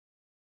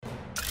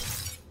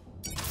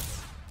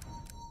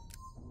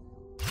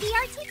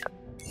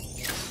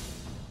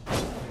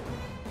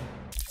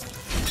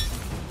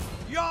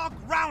You're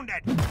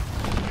grounded!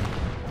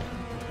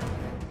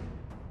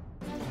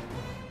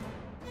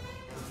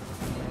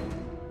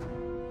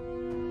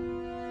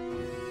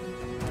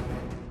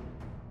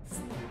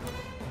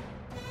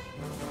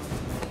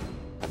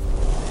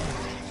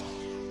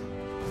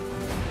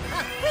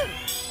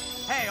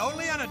 Hey,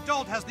 only an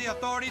adult has the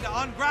authority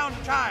to unground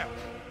a child.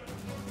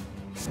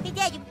 Hey,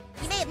 Dad, you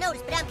may have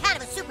noticed, but I'm kind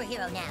of a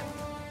superhero now.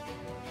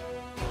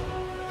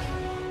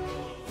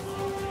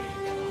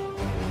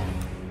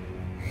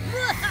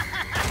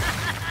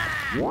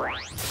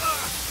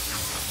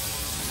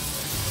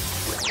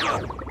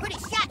 Pretty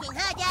shocking,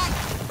 huh, Dad?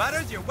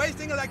 Butters, you're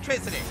wasting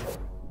electricity.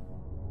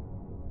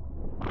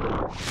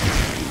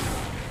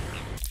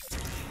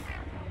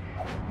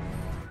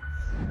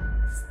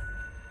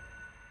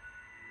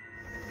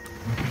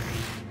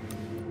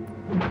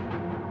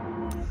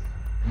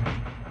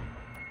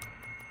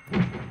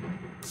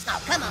 Oh,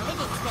 come on, they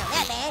didn't smell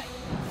that bad.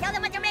 Show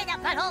them what you're made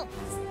of, butthole.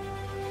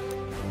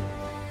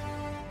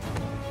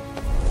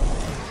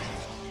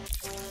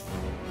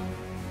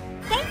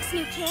 Thanks,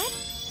 new kid.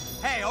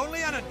 Hey,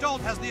 only an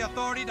adult has the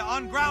authority to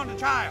unground a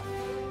child.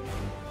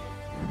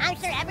 I'm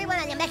sure everyone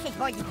on the message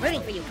board is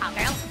rooting for you,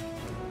 cowgirl.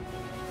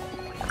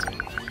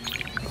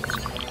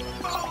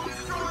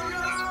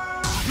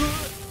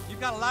 You've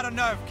got a lot of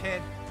nerve,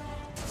 kid.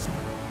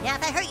 Now,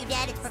 if I hurt you,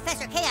 Dad, it's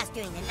Professor Chaos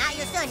doing it, not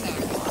your son now.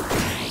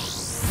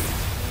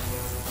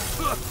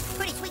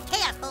 Pretty sweet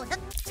chaos balls, huh?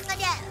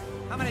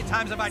 How many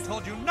times have I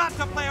told you not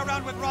to play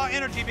around with raw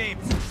energy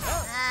beams?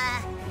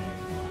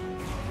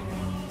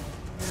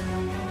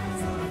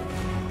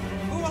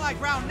 Who will I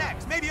ground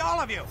next? Maybe all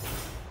of you.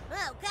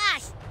 Oh,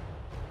 gosh.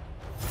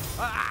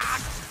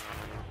 Ah!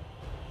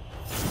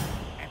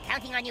 I'm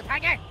counting on you,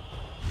 partner.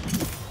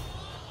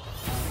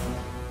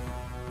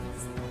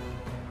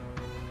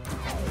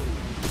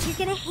 You're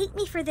gonna hate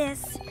me for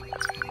this.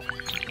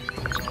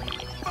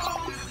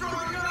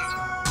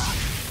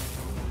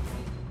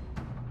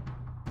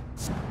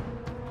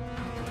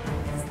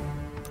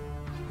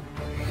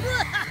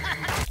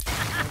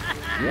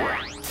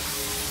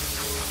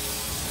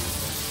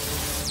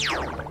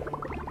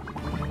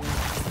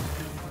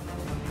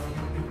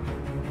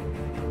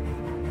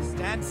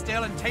 Stand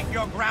still and take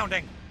your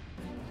grounding.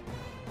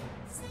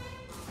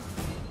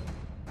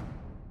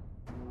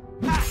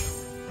 Ah!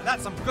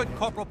 That's some good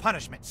corporal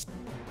punishment.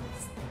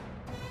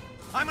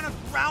 I'm gonna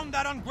ground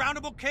that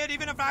ungroundable kid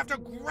even if I have to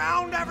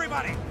ground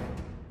everybody!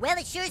 Well,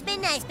 it sure's been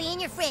nice being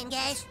your friend,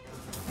 guys.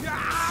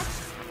 Ah!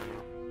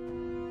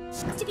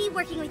 To be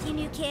working with you,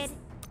 new kid.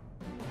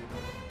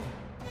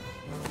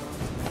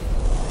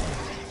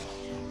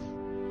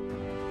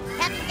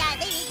 Captain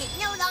Diabetes is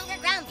no longer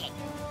grounded.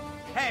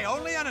 Hey,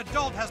 only an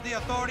adult has the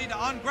authority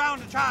to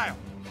unground a child.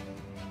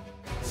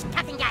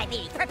 Captain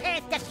Diabetes,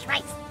 prepare to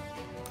strike.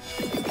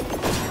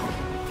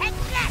 Take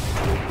that!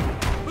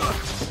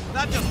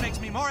 That just makes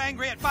me more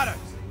angry at Butters.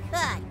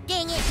 Ah,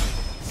 dang it.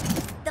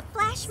 The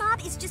flash mob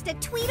is just a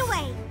tweet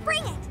away.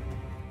 Bring it!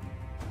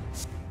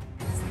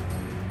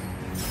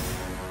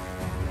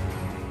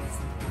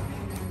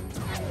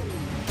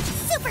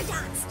 Super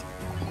Doxed!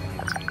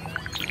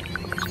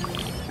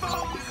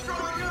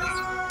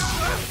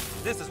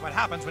 This is what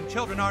happens when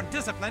children aren't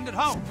disciplined at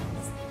home.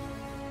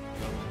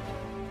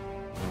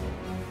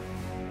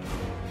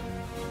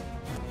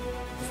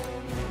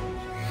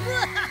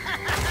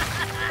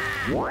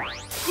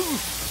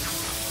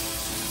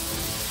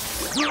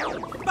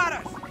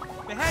 Butters!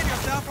 Behave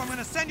yourself or I'm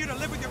gonna send you to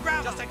live with your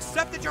ground. Just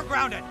accept that you're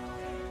grounded.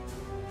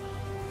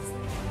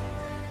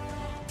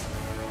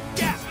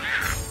 Yeah!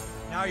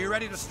 Now are you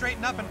ready to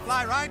straighten up and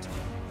fly right?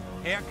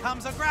 Here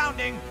comes a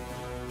grounding.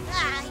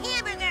 Ah,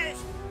 hamburgers!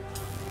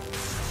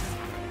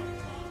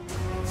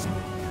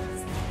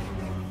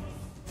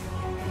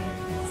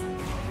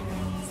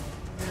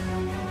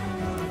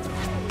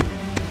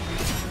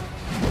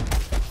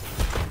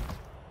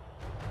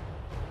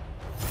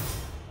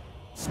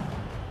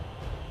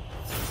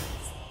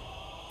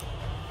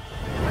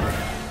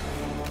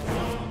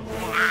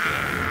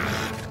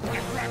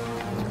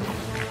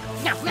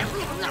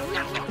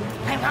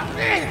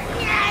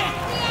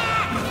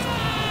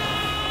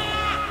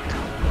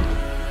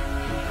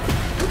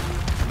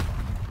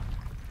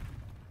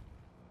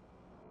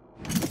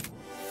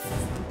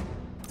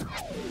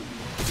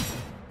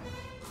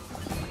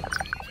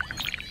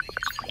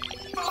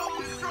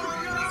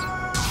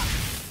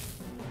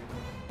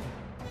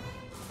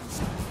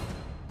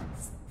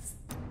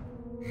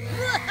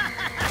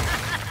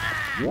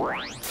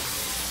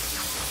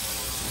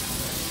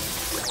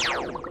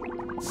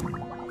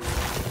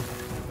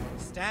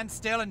 Stand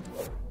still and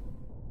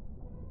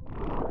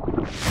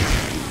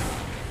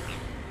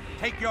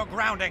take your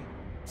grounding.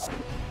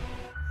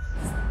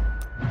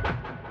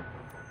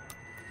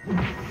 Damn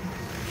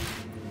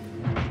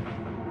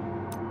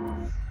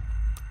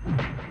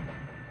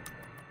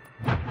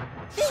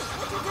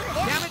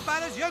it,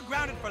 Butters, you're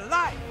grounded for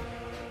life.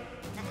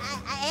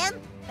 I am,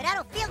 but I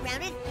don't feel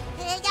grounded.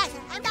 Hey, guys,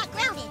 I'm not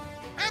grounded.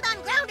 I'm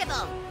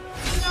ungroundable.